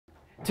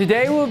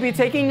Today we'll be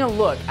taking a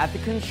look at the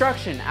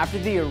construction after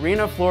the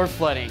arena floor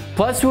flooding.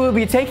 Plus we'll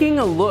be taking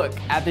a look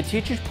at the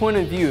teacher's point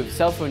of view of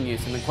cell phone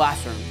use in the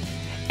classroom.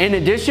 In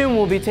addition,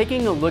 we'll be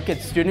taking a look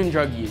at student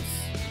drug use.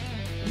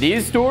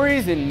 These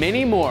stories and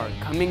many more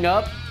coming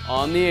up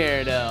on the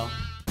Airedale.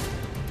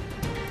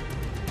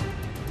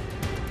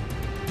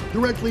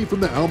 Directly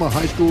from the Alma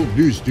High School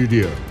News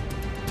Studio,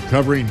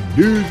 covering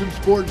news and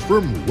sports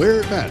from where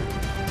it matters.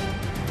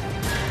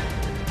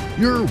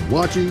 You're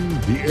watching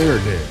the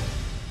Airedale.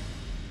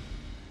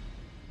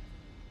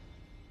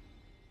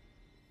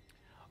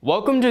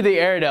 Welcome to the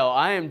Airedale.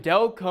 I am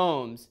Del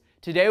Combs.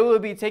 Today we'll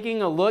be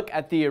taking a look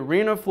at the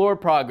arena floor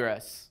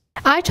progress.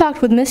 I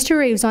talked with Mr.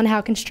 Reeves on how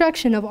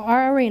construction of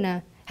our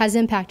arena has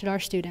impacted our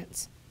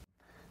students.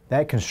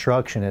 That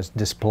construction has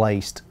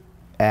displaced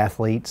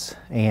athletes,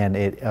 and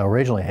it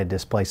originally had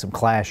displaced some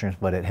classrooms,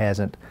 but it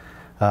hasn't.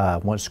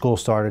 Once school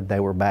started, they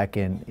were back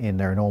in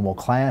their normal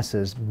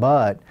classes,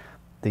 but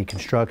the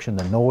construction,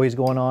 the noise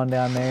going on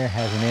down there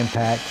has an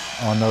impact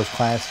on those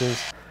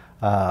classes.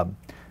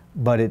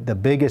 But the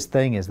biggest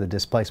thing is the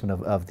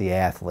displacement of the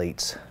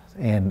athletes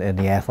and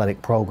the athletic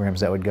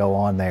programs that would go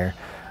on there.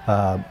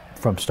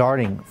 From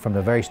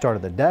the very start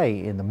of the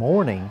day in the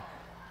morning,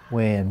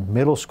 when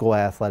middle school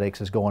athletics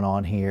is going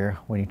on here,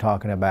 when you're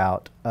talking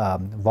about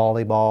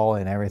volleyball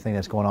and everything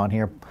that's going on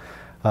here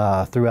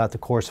throughout the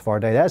course of our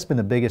day, that's been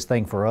the biggest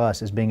thing for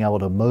us, is being able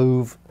to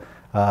move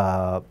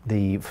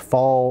the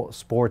fall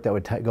sport that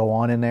would go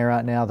on in there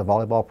right now, the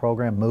volleyball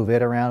program, move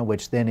it around,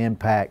 which then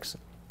impacts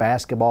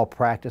basketball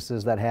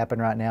practices that happen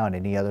right now and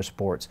any other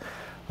sports.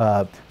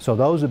 So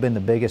those have been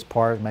the biggest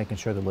part, making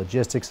sure the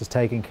logistics is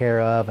taken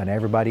care of and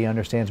everybody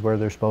understands where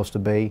they're supposed to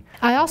be.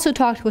 I also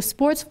talked with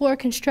Sports Floor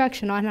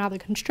Construction on how the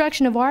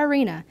construction of our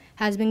arena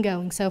has been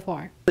going so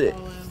far.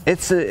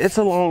 It's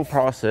a long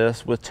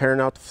process with tearing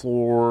out the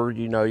floor.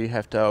 You know, you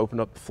have to open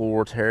up the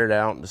floor, tear it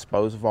out and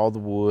dispose of all the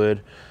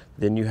wood.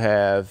 Then you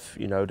have,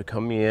 to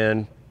come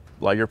in,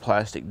 lay your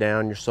plastic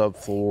down, your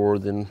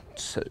subfloor, then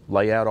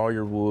lay out all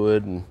your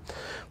wood. And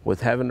with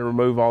having to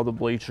remove all the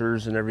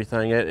bleachers and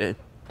everything, it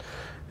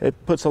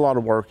puts a lot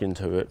of work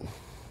into it.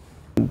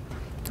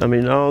 I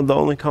mean, the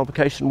only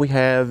complication we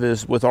have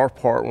is with our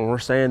part when we're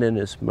sanding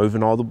is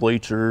moving all the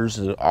bleachers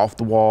off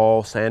the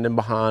wall, sanding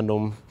behind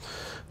them.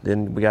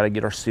 Then we got to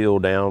get our seal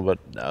down. But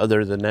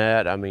other than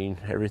that, I mean,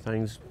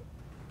 everything's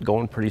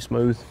going pretty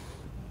smooth.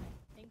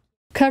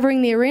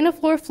 Covering the arena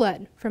floor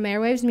flood from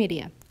Airewaves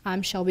Media,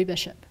 I'm Shelby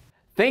Bishop.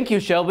 Thank you,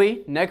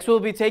 Shelby. Next we'll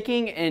be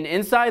taking an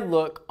inside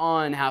look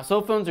on how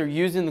cell phones are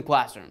used in the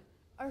classroom.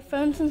 Are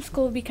phones in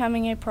school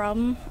becoming a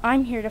problem?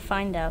 I'm here to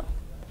find out.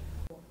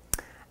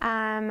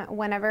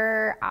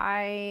 Whenever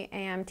I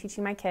am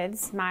teaching my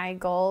kids, my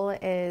goal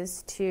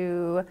is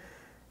to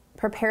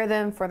prepare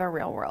them for the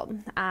real world.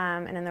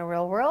 And in the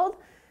real world,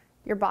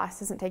 your boss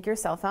doesn't take your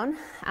cell phone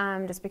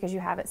just because you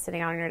have it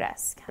sitting on your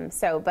desk.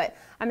 But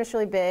I'm just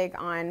really big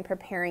on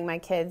preparing my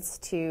kids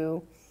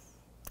to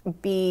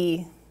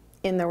be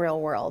in the real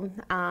world.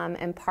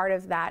 And part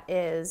of that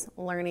is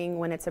learning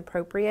when it's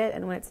appropriate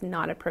and when it's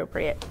not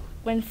appropriate.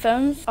 When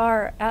phones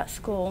are at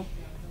school,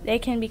 they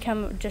can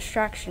become a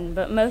distraction,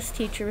 but most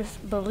teachers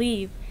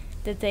believe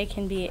that they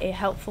can be a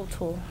helpful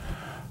tool.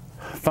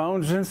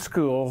 Phones in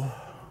school,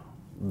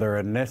 they're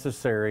a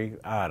necessary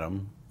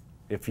item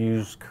if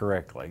used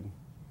correctly.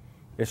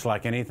 It's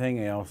like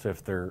anything else.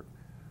 If they're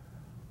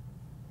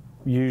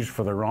used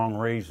for the wrong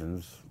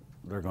reasons,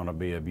 they're going to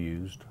be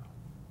abused.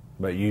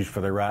 But used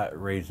for the right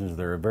reasons,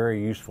 they're a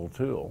very useful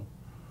tool.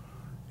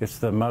 It's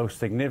the most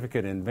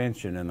significant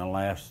invention in the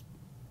last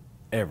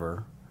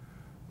ever,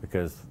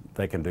 because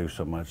they can do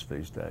so much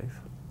these days.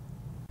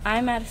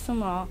 I'm Madison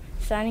Law,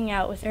 signing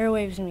out with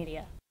Airewaves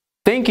Media.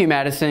 Thank you,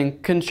 Madison.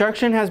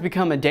 Construction has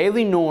become a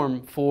daily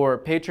norm for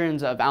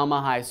patrons of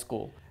Alma High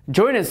School.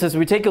 Join us as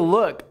we take a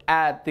look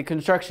at the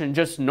construction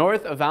just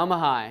north of Alma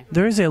High.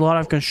 There is a lot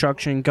of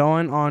construction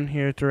going on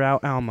here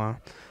throughout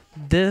Alma.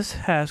 This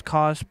has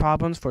caused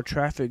problems for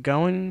traffic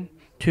going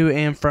to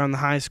and from the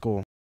high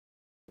school.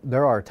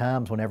 There are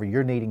times whenever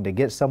you're needing to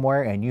get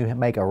somewhere and you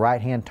make a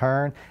right-hand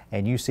turn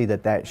and you see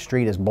that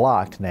street is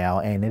blocked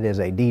now and it is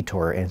a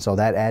detour, and so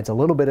that adds a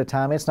little bit of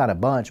time. It's not a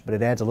bunch, but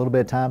it adds a little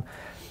bit of time,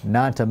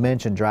 not to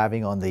mention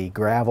driving on the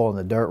gravel and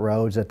the dirt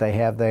roads that they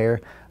have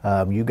there.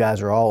 You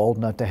guys are all old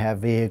enough to have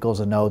vehicles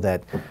and know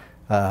that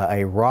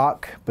a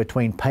rock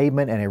between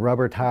pavement and a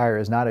rubber tire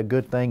is not a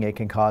good thing. It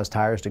can cause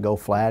tires to go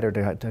flat or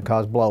to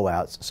cause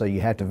blowouts. So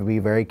you have to be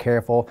very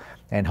careful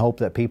and hope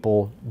that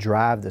people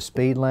drive the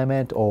speed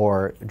limit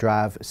or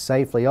drive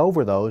safely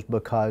over those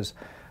because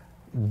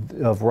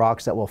of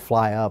rocks that will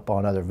fly up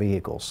on other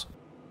vehicles.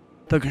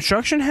 The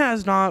construction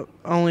has not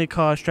only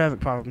caused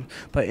traffic problems,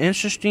 but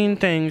interesting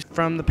things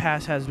from the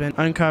past has been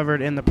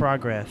uncovered in the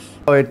progress.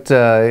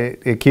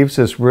 It keeps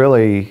us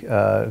really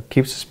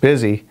keeps us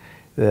busy.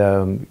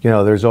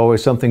 There's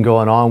always something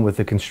going on with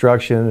the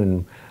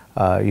construction,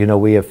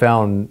 and we have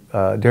found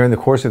during the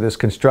course of this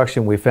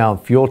construction, we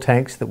found fuel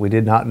tanks that we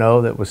did not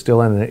know that was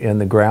still in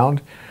the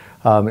ground.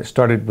 It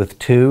started with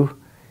 2.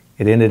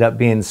 It ended up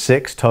being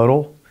 6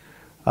 total.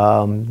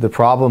 The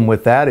problem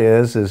with that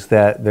is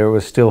that there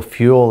was still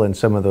fuel in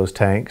some of those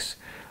tanks,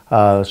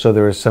 so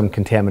there was some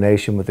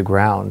contamination with the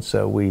ground.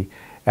 So we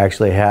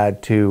actually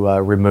had to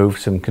remove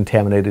some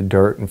contaminated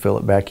dirt and fill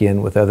it back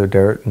in with other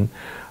dirt. And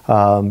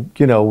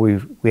you know,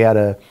 we had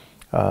a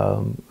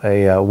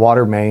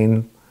water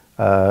main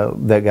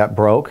that got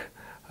broke,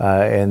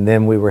 and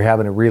then we were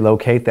having to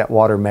relocate that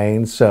water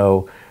main.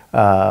 So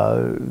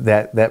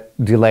that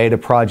delayed a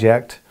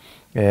project,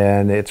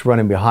 and it's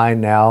running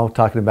behind now,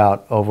 talking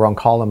about over on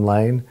Column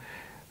Lane.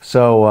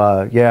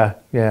 So yeah,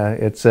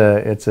 it's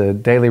a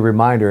daily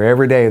reminder.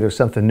 Every day there's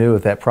something new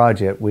with that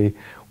project. We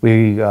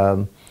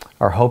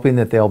are hoping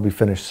that they'll be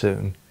finished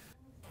soon.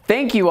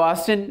 Thank you,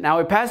 Austin. Now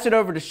we pass it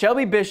over to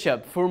Shelby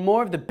Bishop for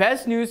more of the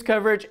best news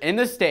coverage in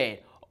the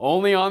state,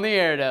 only on the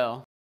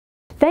Airedale.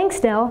 Thanks,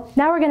 Dell.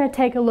 Now we're going to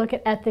take a look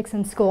at ethics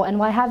in school and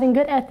why having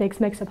good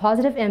ethics makes a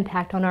positive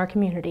impact on our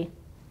community.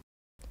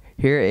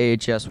 Here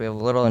at AHS, we have a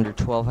little under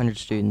 1,200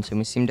 students, and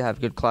we seem to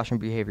have good classroom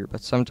behavior,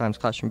 but sometimes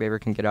classroom behavior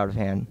can get out of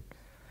hand.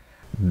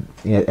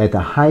 At the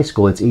high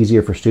school, it's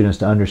easier for students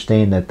to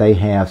understand that they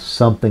have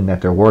something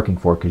that they're working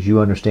for, because you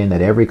understand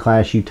that every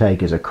class you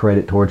take is a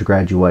credit towards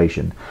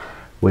graduation,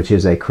 which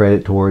is a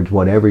credit towards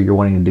whatever you're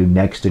wanting to do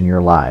next in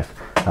your life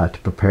to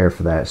prepare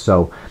for that.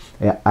 So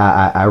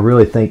I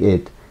really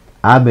think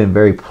I've been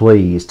very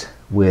pleased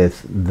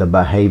with the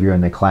behavior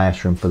in the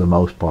classroom for the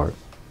most part.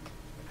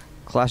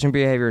 Classroom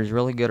behavior is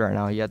really good right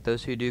now, yet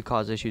those who do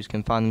cause issues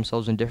can find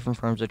themselves in different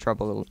forms of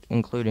trouble,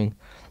 including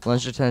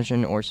lunch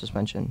detention or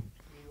suspension.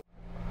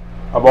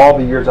 Of all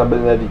the years I've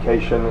been in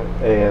education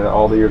and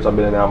all the years I've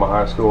been in Alma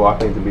High School, I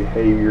think the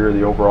behavior,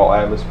 the overall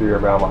atmosphere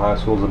of Alma High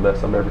School is the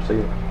best I've ever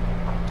seen.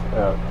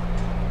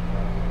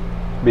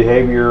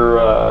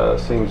 Behavior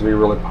seems to be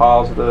really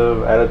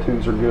positive.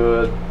 Attitudes are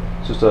good.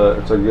 It's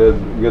a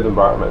good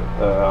environment.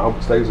 I hope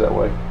it stays that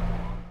way.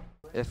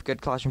 If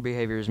good classroom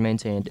behavior is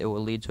maintained, it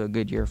will lead to a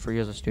good year for you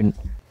as a student.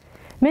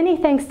 Many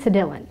thanks to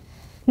Dylan.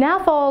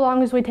 Now follow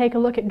along as we take a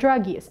look at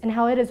drug use and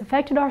how it has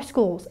affected our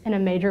schools in a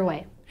major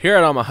way. Here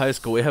at Alma High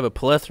School, we have a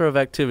plethora of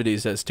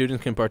activities that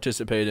students can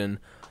participate in,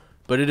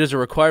 but it is a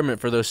requirement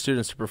for those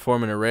students to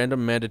perform in a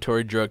random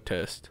mandatory drug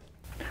test.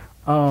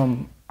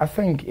 I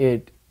think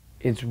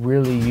it's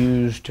really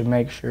used to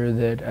make sure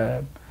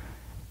that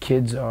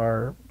kids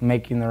are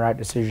making the right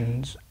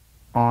decisions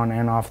on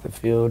and off the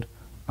field,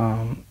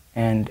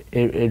 and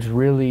it's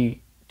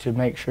really to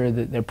make sure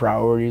that their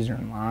priorities are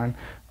in line.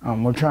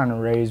 We're trying to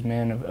raise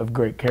men of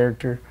great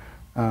character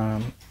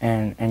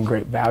and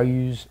great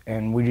values,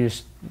 and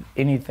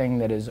anything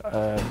that is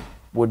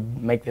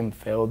would make them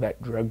fail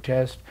that drug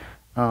test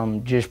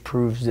just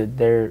proves that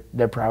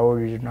their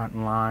priorities are not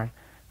in line,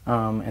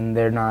 and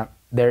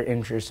their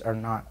interests are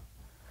not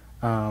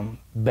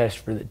best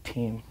for the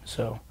team.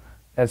 So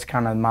that's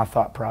kind of my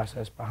thought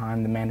process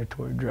behind the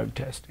mandatory drug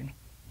testing.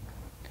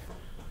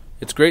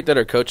 It's great that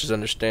our coaches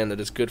understand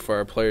that it's good for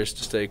our players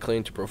to stay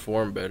clean to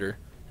perform better.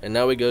 And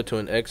now we go to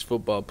an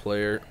ex-football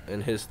player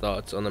and his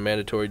thoughts on the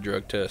mandatory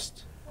drug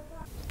test.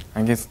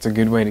 I guess it's a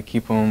good way to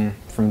keep them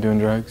from doing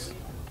drugs.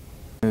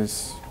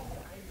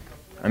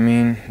 I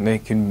mean,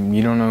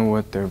 you don't know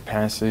what their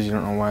past is, you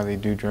don't know why they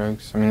do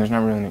drugs. I mean, there's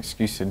not really an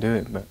excuse to do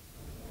it, but,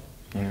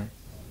 you know.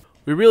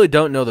 We really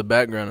don't know the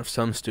background of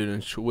some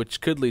students,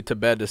 which could lead to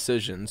bad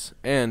decisions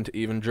and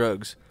even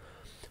drugs.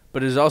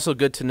 But it is also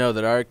good to know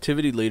that our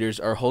activity leaders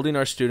are holding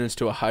our students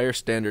to a higher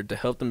standard to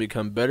help them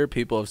become better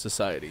people of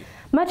society.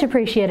 Much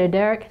appreciated,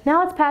 Derek.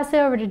 Now let's pass it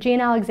over to Gene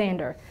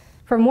Alexander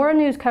for more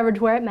news coverage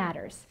where it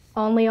matters,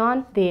 only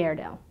on the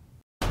Airedale.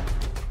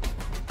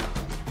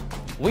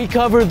 We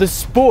cover the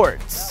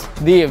sports,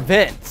 the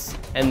events,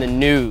 and the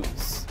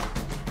news.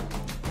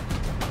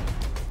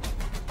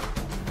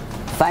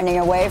 Finding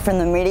a way from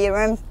the media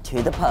room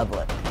to the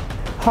public.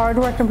 Hard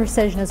work and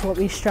precision is what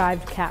we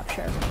strive to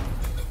capture.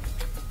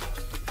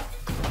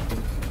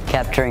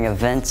 Capturing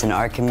events in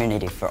our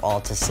community for all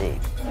to see.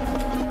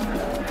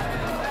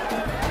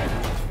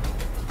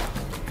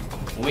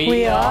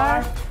 We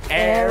are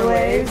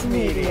Airewaves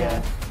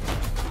Media.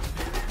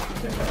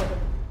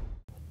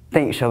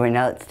 Thanks, Shelby.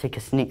 Now let's take a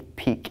sneak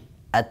peek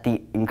at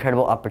the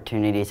incredible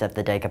opportunities of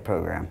the DECA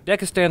program.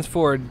 DECA stands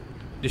for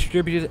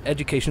Distributed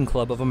Education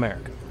Club of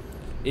America.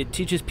 It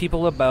teaches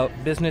people about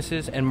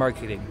businesses and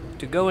marketing.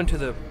 To go into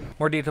the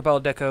more detail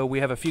about DECA, we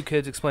have a few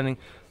kids explaining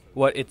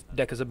what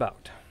DECA is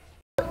about.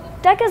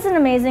 DECA is an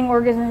amazing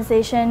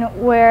organization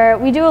where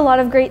we do a lot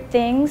of great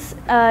things,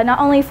 not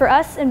only for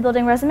us in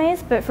building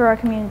resumes, but for our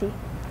community,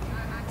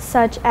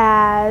 such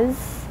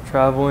as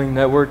traveling,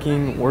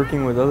 networking,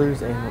 working with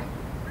others, and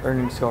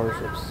earning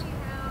scholarships.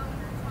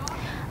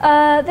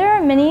 There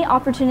are many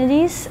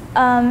opportunities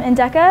in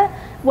DECA,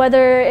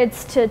 whether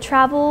it's to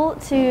travel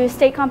to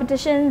state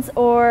competitions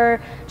or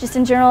just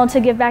in general to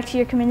give back to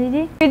your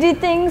community. We do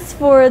things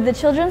for the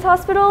Children's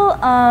Hospital,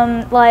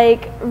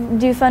 like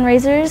do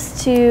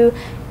fundraisers to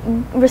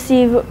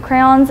receive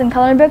crayons and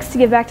coloring books to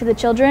give back to the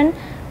children.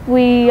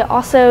 We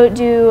also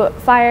do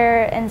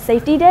Fire and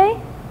Safety Day.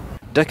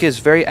 DECA is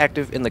very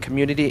active in the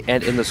community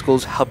and in the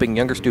schools, helping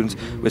younger students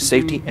with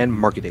safety and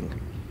marketing.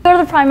 Go to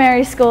to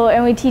primary school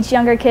and we teach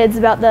younger kids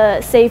about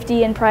the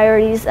safety and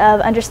priorities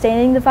of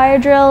understanding the fire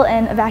drill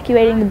and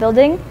evacuating the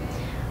building.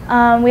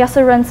 We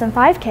also run some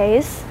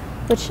 5Ks,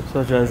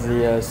 such as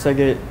the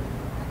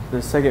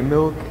Second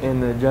Milk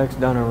and the Jack's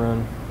Diner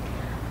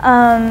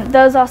Run.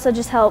 Those also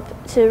just help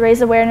to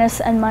raise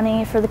awareness and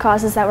money for the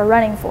causes that we're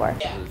running for.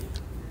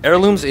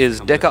 Heirlooms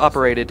is DECA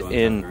operated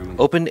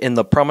opened in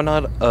the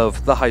promenade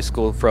of the high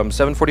school from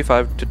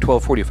 7:45 to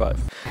 12:45.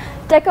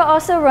 DECA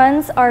also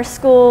runs our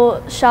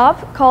school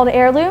shop called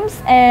Heirlooms,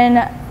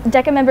 and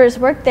DECA members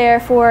work there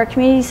for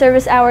community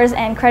service hours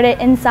and credit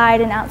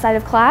inside and outside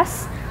of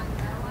class.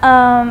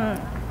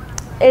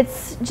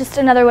 It's just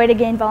another way to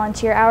gain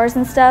volunteer hours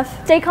and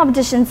stuff. State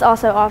competition's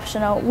also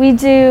optional. We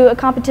do a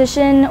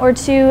competition or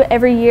two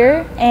every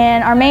year,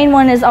 and our main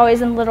one is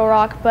always in Little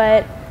Rock,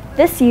 but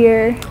this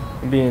year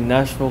We'll be in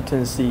Nashville,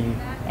 Tennessee.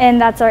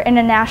 And that's our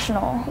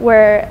international,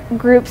 where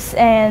groups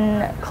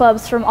and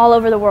clubs from all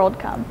over the world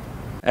come.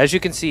 As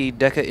you can see,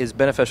 DECA is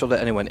beneficial to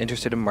anyone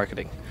interested in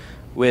marketing.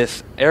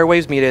 With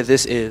Airewaves Media,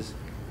 this is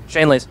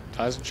Shane Lace,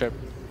 Tyson Shep,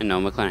 and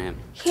Noah McClanahan.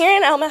 Here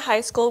in Alma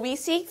High School, we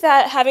see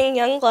that having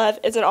young love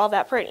isn't all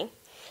that pretty.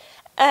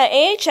 At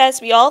AHS,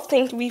 we all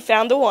think we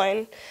found the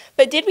one,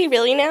 but did we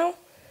really now?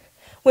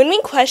 When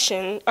we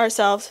question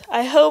ourselves,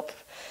 I hope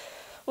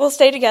we'll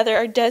stay together,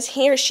 or does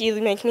he or she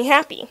make me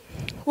happy?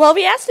 Well,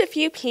 we asked a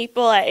few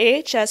people at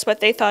AHS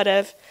what they thought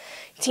of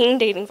teen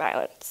dating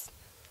violence.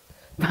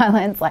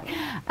 Violence,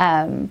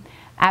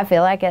 I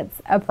feel like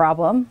it's a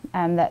problem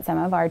that some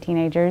of our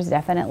teenagers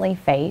definitely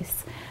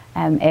face.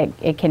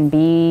 It can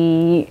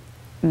be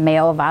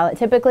male violence.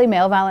 Typically,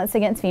 male violence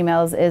against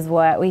females is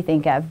what we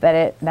think of,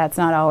 but that's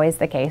not always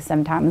the case.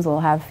 Sometimes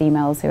we'll have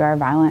females who are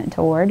violent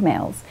toward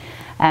males.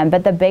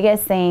 But the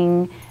biggest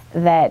thing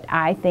that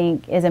I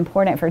think is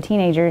important for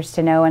teenagers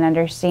to know and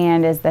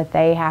understand is that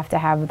they have to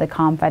have the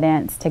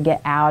confidence to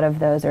get out of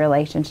those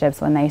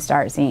relationships when they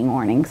start seeing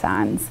warning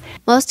signs.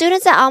 Most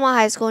students at Alma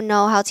High School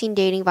know how teen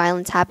dating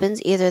violence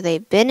happens. Either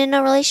they've been in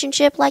a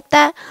relationship like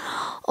that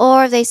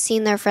or they've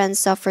seen their friends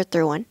suffer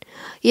through one.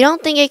 You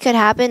don't think it could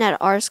happen at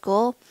our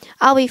school?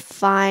 I'll be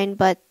fine,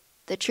 but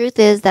the truth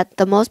is that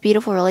the most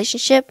beautiful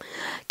relationship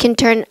can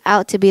turn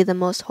out to be the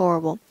most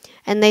horrible,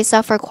 and they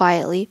suffer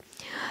quietly.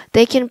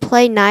 They can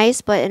play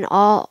nice, but in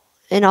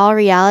all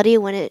reality,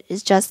 when it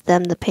is just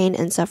them, the pain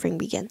and suffering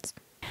begins.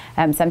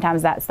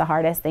 Sometimes that's the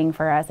hardest thing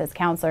for us as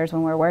counselors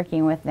when we're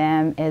working with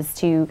them, is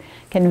to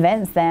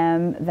convince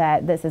them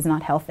that this is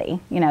not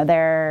healthy. You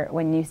know,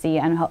 when you see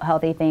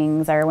unhealthy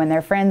things, or when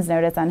their friends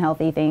notice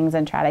unhealthy things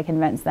and try to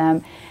convince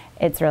them,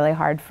 it's really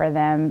hard for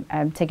them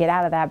to get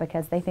out of that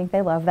because they think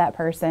they love that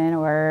person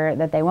or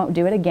that they won't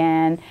do it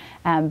again.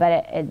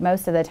 But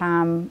most of the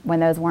time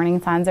when those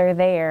warning signs are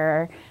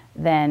there,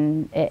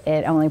 then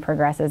it only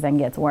progresses and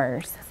gets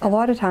worse. A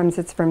lot of times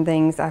it's from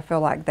things I feel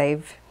like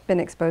they've been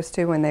exposed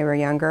to when they were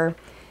younger,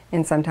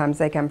 and sometimes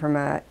they come from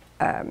a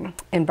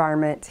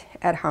environment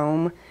at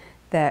home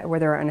where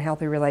there are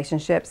unhealthy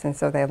relationships, and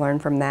so they learn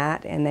from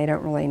that, and they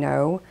don't really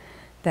know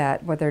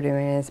that what they're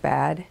doing is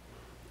bad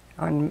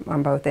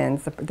on both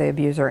ends, the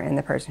abuser and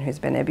the person who's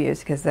been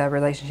abused, because the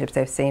relationships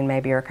they've seen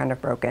maybe are kind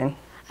of broken.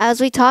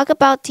 As we talk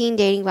about teen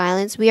dating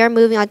violence, we are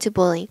moving on to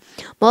bullying.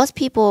 Most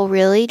people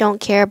really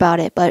don't care about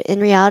it, but in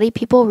reality,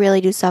 people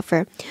really do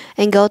suffer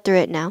and go through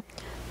it now.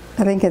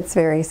 I think it's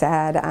very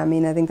sad. I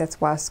mean, I think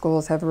that's why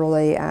schools have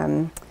really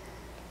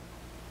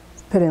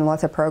put in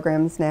lots of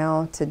programs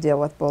now to deal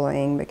with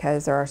bullying,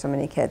 because there are so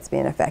many kids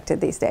being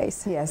affected these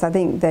days. Yes, I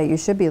think that you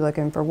should be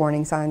looking for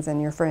warning signs in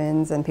your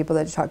friends and people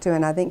that you talk to,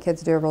 and I think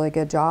kids do a really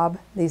good job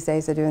these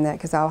days of doing that,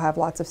 because I'll have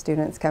lots of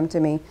students come to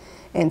me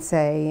and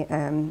say,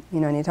 you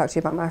know, I need to talk to you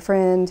about my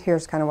friend,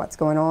 here's kind of what's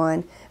going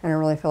on, and I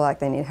really feel like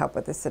they need help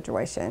with this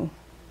situation.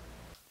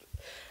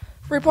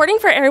 Reporting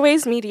for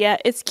Airewaves Media,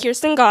 it's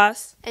Kirsten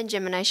Goss and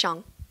Gemini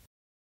Shong.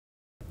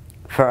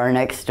 For our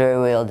next story,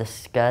 we'll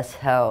discuss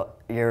how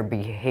your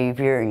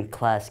behavior in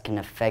class can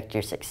affect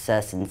your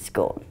success in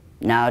school.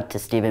 Now to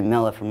Stephen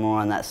Miller for more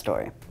on that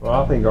story.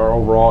 Well, I think our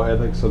overall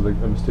ethics of the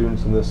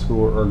students in this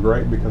school are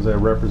great because they're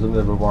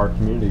representative of our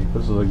community.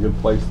 This is a good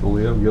place to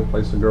live, a good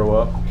place to grow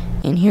up.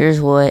 And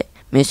here's what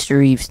Mr.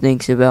 Reeves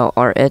thinks about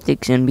our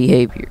ethics and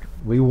behavior.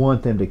 We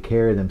want them to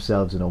carry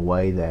themselves in a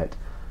way that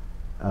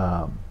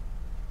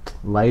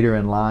later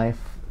in life,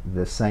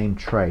 the same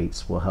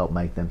traits will help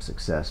make them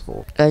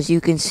successful. As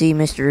you can see,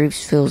 Mr.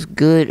 Reeves feels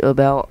good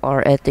about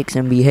our ethics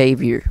and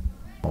behavior.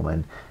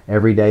 And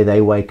every day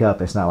they wake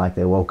up, it's not like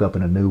they woke up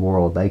in a new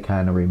world. They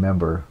kind of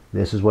remember,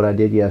 this is what I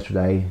did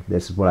yesterday,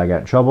 this is what I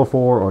got in trouble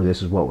for, or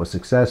this is what was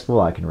successful.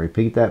 I can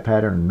repeat that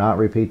pattern and not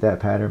repeat that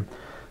pattern.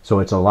 So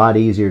it's a lot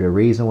easier to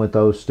reason with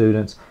those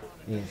students.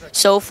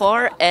 So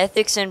far,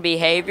 ethics and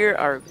behavior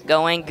are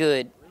going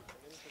good.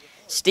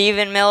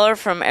 Stephen Miller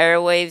from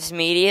Airewaves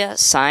Media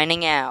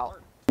signing out.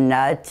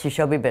 Now to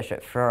Shelby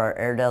Bishop for our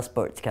Airedale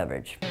sports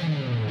coverage.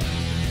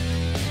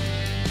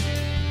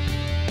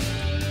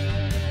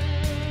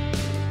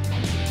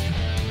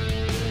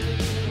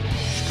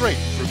 Straight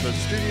from the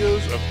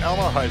studios of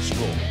Alma High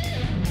School.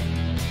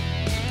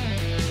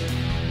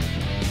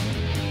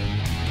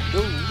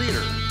 the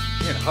leader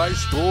in high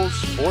school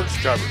sports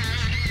coverage.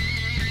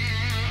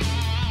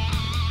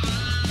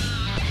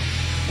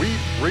 We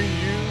bring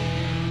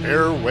you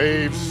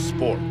Airwaves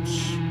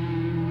Sports.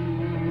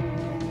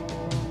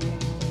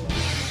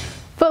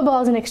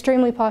 Football is an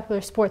extremely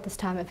popular sport this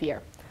time of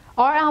year.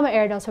 Our Alma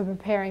Airedales are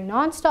preparing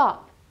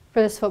non-stop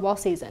for this football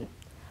season.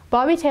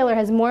 Bobby Taylor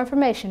has more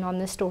information on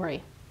this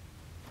story.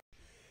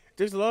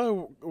 There's a lot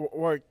of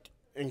work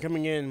in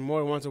coming in more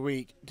than once a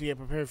week to get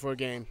prepared for a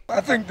game. I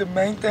think the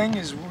main thing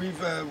is we've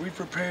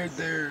prepared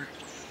their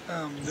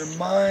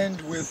mind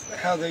with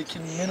how they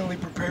can mentally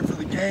prepare for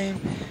the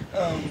game.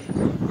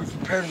 We've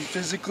prepared them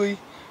physically,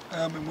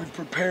 and we've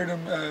prepared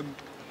them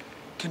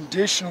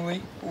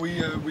conditionally.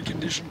 We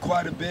condition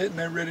quite a bit, and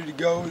they're ready to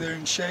go. They're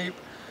in shape.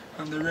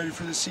 They're ready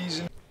for the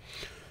season.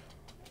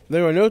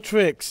 There are no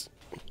tricks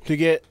to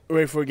get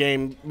ready for a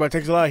game, but it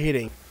takes a lot of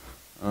hitting.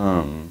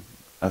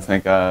 I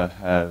think I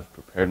have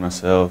prepared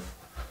myself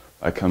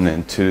by coming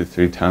in 2 to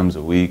 3 times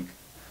a week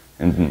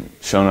and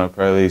showing up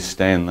early,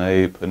 staying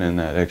late, putting in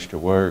that extra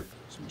work.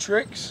 Some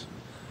tricks.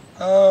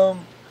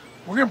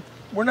 We're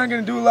not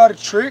gonna do a lot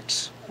of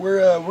tricks.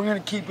 We're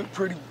gonna keep it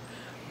pretty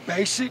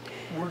basic.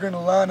 We're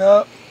gonna line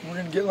up. We're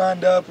gonna get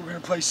lined up. We're gonna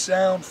play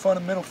sound,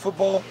 fundamental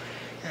football,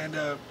 and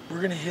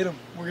we're gonna hit them.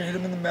 We're gonna hit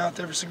them in the mouth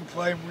every single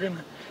play.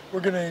 We're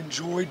gonna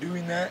enjoy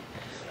doing that,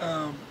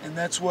 and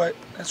that's what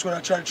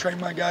I try to train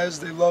my guys.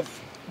 They love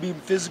being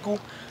physical.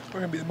 We're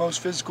going to be the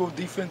most physical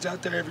defense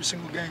out there every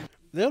single game.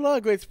 There are a lot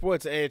of great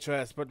sports at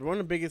AHS, but one of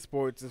the biggest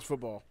sports is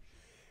football.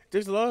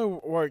 There's a lot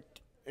of work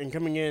in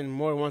coming in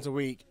more than once a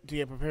week to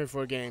get prepared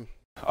for a game.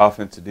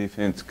 Offense and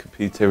defense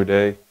competes every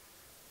day,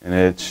 and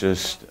it's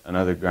just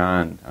another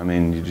grind. I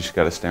mean, you just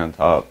got to stay on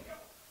top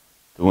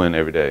to win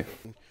every day.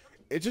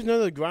 It's just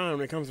another grind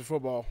when it comes to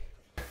football.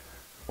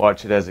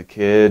 Watch it as a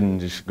kid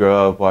and just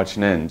grow up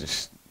watching it,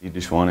 and you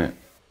just want it.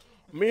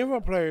 Many of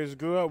our players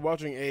grew up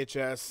watching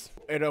AHS,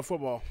 Airedale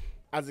football,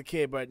 as a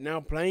kid, but now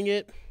playing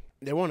it,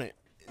 they want it.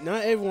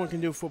 Not everyone can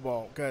do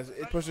football because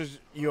it pushes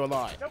you a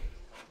lot.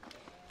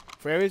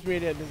 For Airewaves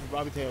Media, this is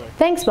Bobby Taylor.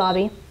 Thanks,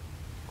 Bobby.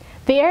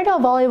 The Airedale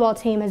volleyball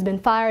team has been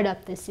fired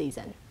up this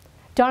season.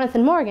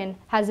 Jonathan Morgan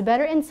has a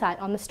better insight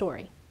on the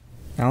story.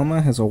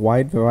 Alma has a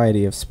wide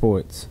variety of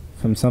sports,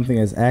 from something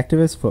as active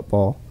as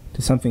football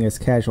to something as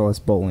casual as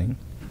bowling.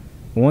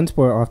 One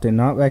sport often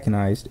not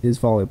recognized is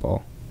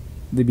volleyball.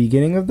 The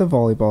beginning of the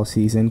volleyball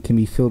season can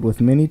be filled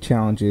with many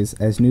challenges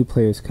as new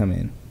players come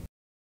in.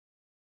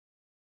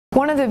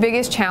 One of the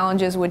biggest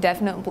challenges would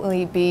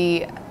definitely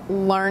be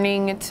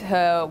learning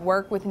to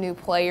work with new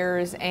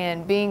players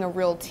and being a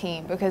real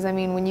team, because I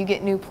mean, when you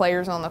get new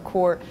players on the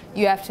court,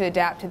 you have to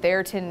adapt to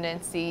their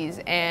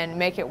tendencies and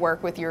make it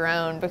work with your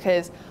own,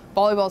 because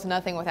volleyball is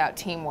nothing without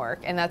teamwork,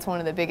 and that's one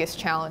of the biggest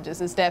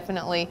challenges, is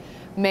definitely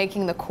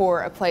making the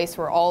court a place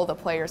where all the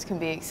players can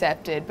be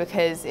accepted,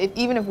 because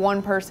even if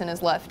one person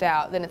is left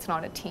out, then it's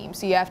not a team.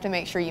 So you have to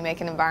make sure you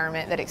make an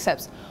environment that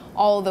accepts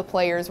all of the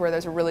players, where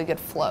there's a really good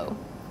flow.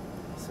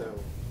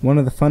 One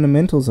of the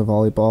fundamentals of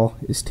volleyball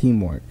is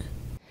teamwork.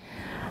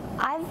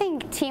 I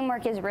think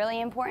teamwork is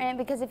really important,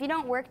 because if you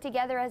don't work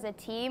together as a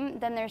team,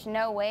 then there's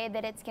no way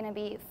that it's going to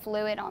be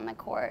fluid on the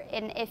court.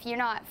 And if you're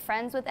not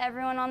friends with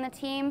everyone on the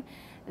team,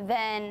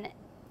 then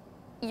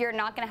you're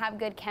not going to have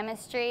good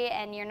chemistry,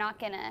 and you're not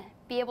going to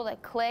be able to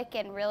click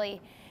and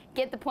really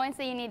get the points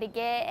that you need to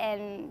get.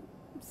 And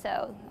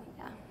so,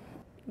 yeah.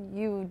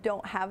 You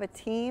don't have a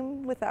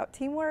team without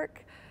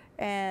teamwork,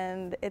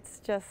 and it's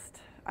just,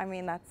 I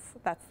mean, that's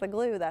the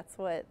glue. That's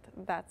what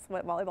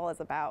volleyball is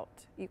about.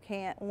 You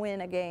can't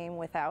win a game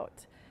without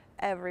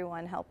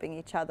everyone helping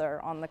each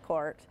other on the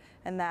court,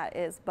 and that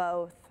is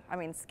both, I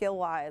mean,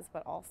 skill-wise,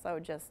 but also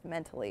just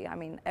mentally. I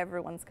mean,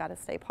 everyone's got to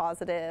stay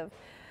positive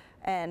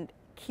and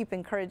keep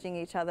encouraging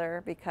each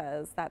other,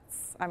 because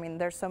that's, I mean,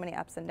 there's so many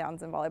ups and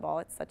downs in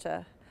volleyball. It's such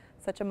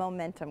a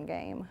momentum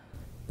game.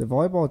 The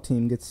volleyball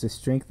team gets to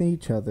strengthen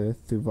each other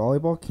through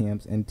volleyball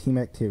camps and team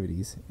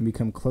activities, and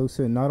become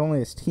closer not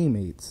only as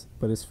teammates,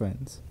 but as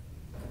friends.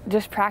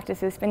 Just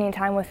practices, spending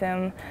time with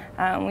them.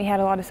 We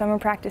had a lot of summer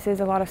practices,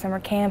 a lot of summer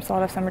camps, a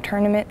lot of summer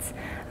tournaments.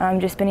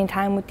 Just spending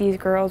time with these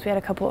girls. We had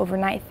a couple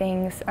overnight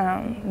things.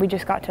 We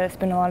just got to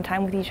spend a lot of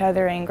time with each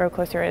other and grow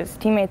closer as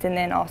teammates, and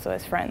then also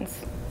as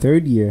friends.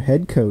 Third-year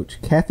head coach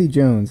Kathy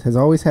Jones has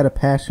always had a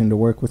passion to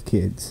work with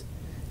kids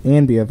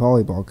and be a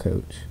volleyball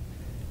coach,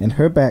 and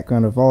her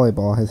background of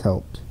volleyball has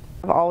helped.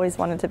 I've always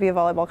wanted to be a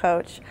volleyball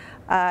coach.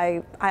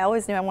 I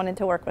always knew I wanted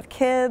to work with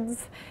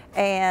kids,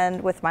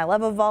 and with my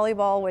love of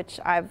volleyball, which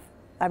I've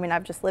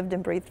just lived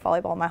and breathed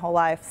volleyball my whole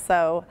life,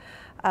 so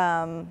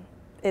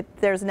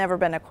there's never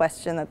been a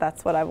question that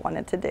that's what I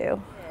wanted to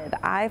do.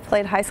 I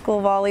played high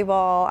school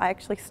volleyball. I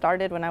actually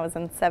started when I was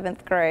in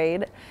 7th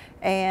grade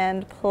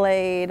and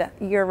played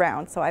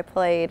year-round. So I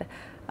played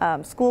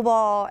school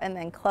ball and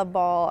then club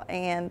ball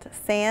and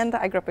sand.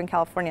 I grew up in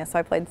California, so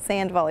I played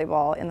sand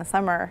volleyball in the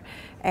summer.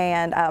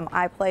 And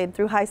I played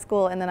through high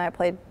school, and then I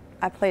played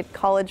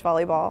college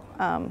volleyball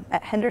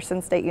at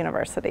Henderson State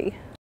University.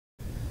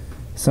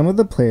 Some of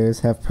the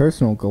players have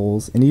personal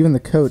goals, and even the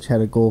coach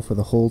had a goal for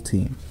the whole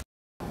team.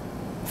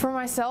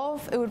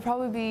 myself, it would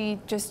probably be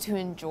just to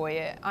enjoy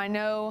it. I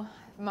know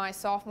my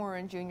sophomore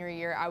and junior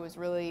year, I was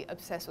really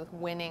obsessed with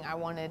winning. I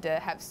wanted to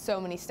have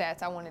so many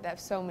stats. I wanted to have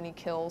so many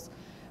kills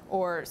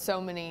or so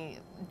many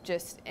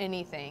just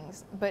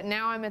anythings. But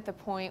now I'm at the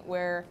point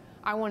where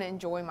I want to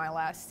enjoy my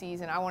last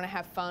season. I want to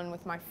have fun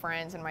with my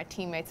friends and my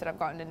teammates that I've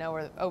gotten to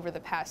know over the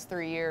past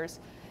 3 years.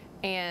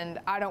 And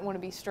I don't want to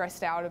be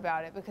stressed out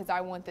about it because I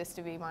want this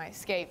to be my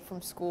escape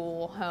from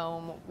school,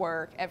 home,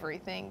 work,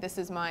 everything. This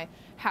is my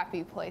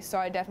happy place. So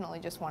I definitely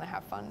just want to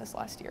have fun this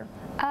last year.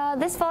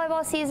 This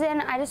volleyball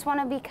season, I just want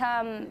to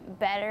become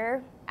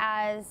better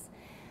as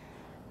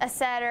a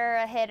setter,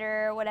 a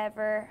hitter,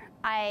 whatever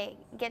I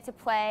get to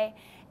play,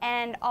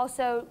 and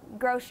also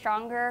grow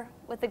stronger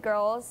with the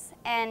girls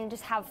and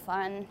just have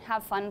fun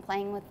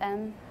playing with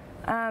them.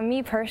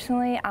 Me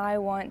personally, I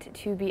want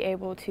to be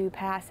able to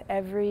pass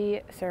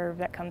every serve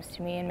that comes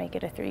to me and make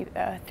it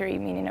a three,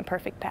 meaning a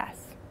perfect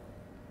pass.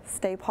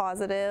 Stay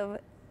positive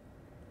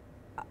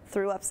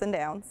through ups and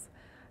downs,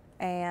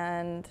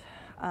 and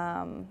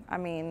I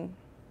mean,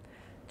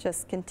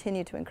 just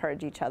continue to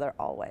encourage each other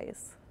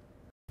always.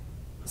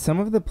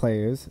 Some of the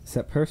players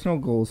set personal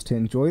goals to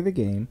enjoy the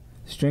game,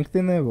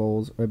 strengthen their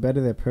roles, or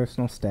better their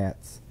personal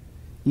stats.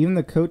 Even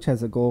the coach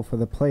has a goal for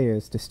the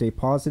players to stay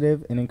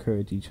positive and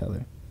encourage each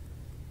other.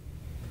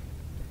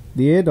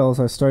 The Airedales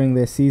are starting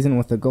their season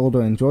with a goal to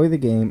enjoy the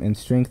game and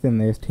strengthen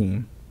their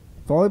team.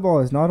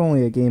 Volleyball is not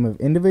only a game of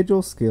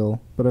individual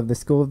skill, but of the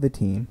skill of the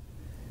team.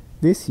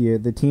 This year,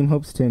 the team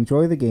hopes to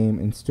enjoy the game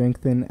and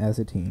strengthen as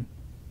a team.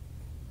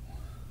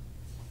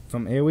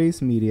 From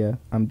Airewaves Media,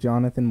 I'm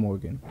Jonathan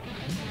Morgan.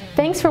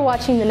 Thanks for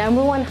watching the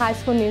 #1 high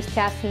school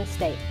newscast in the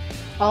state.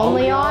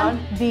 Only on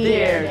the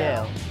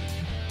Airedale.